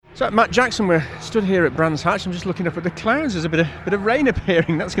So, Matt Jackson, we're stood here at Brands Hatch. I'm just looking up at the clouds. There's a bit of rain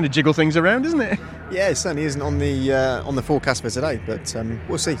appearing. That's going to jiggle things around, isn't it? Yeah, it certainly isn't on the forecast for today, but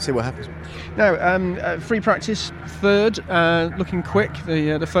we'll see what happens. Now, free practice, third, looking quick.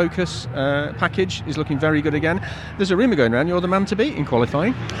 The Focus package is looking very good again. There's a rumour going around you're the man to beat in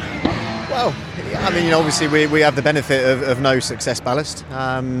qualifying. Well, I mean, obviously we have the benefit of no success ballast.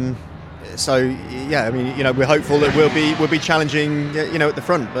 So yeah, I mean, we're hopeful that we'll be challenging, at the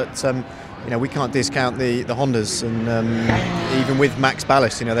front, but we can't discount the Hondas, and even with max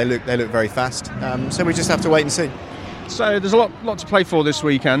ballast, they look very fast. So we just have to wait and see. So there's a lot to play for this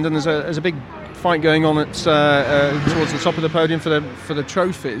weekend, and there's a big fight going on at towards the top of the podium for the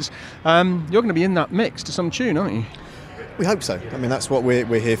trophies. You're going to be in that mix to some tune, aren't you? We hope so. I mean, that's what we're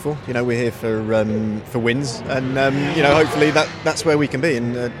here for. We're here for wins, and hopefully that's where we can be.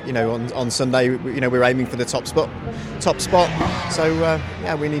 And on Sunday, we're aiming for the top spot. So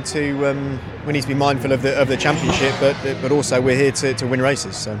we need to be mindful of the championship, but also we're here to win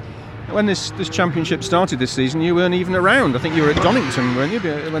races. So. When this championship started this season, you weren't even around. I think you were at Donington, weren't you,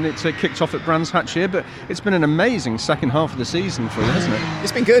 when it kicked off at Brands Hatch here? But it's been an amazing second half of the season for you, hasn't it?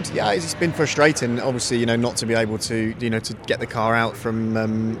 It's been good. Yeah, it's been frustrating. Obviously, not to be able to to get the car out from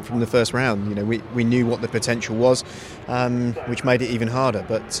the first round. We knew what the potential was, which made it even harder.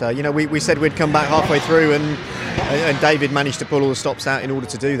 But we said we'd come back halfway through, and David managed to pull all the stops out in order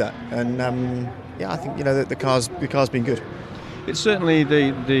to do that. And I think the car's been good. It's certainly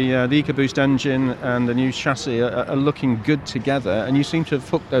the EcoBoost engine and the new chassis are looking good together, and you seem to have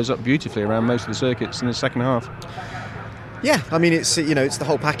hooked those up beautifully around most of the circuits in the second half. Yeah, I mean it's the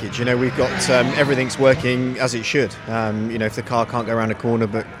whole package. We've got everything's working as it should. If the car can't go around a corner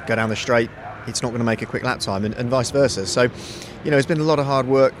but go down the straight, it's not going to make a quick lap time, and vice versa. So, it's been a lot of hard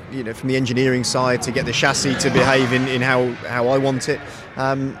work, from the engineering side to get the chassis to behave in how I want it,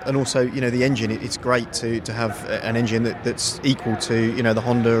 and also, the engine. It's great to have an engine that's equal to, the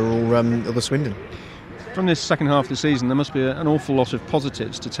Honda or the Swindon. From this second half of the season, there must be an awful lot of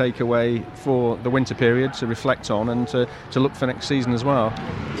positives to take away for the winter period, to reflect on, and to look for next season as well.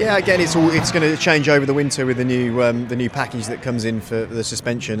 Yeah, again, it's going to change over the winter with the new package that comes in for the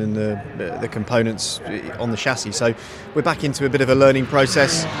suspension and the components on the chassis. So we're back into a bit of a learning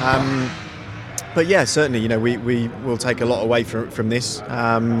process. But yeah, certainly, we will take a lot away from this.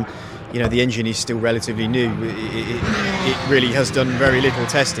 The engine is still relatively new. It really has done very little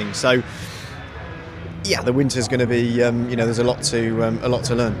testing. So. Yeah, the winter's going to be, there's a lot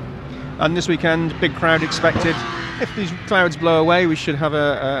to learn. And this weekend, big crowd expected. If these clouds blow away, we should have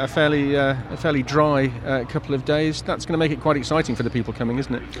a fairly dry couple of days. That's going to make it quite exciting for the people coming,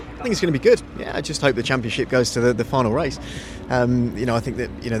 isn't it? I think it's going to be good. Yeah, I just hope the championship goes to the final race. I think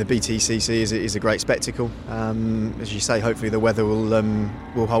that the BTCC is a great spectacle. As you say, hopefully the weather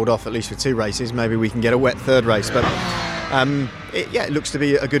will hold off at least for two races. Maybe we can get a wet third race, but it looks to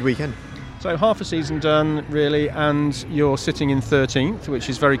be a good weekend. So half a season done, really, and you're sitting in 13th, which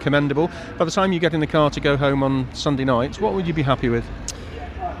is very commendable. By the time you get in the car to go home on Sunday night, what would you be happy with?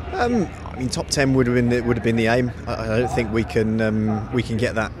 Top 10 would have been the aim. I don't think we can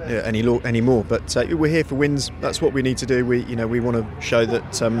get that any more. But we're here for wins. That's what we need to do. We want to show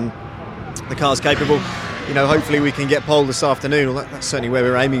that the car's capable. Hopefully we can get pole this afternoon. Well, that's certainly where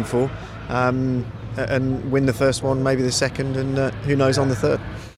we're aiming for, and win the first one, maybe the second, and who knows on the third.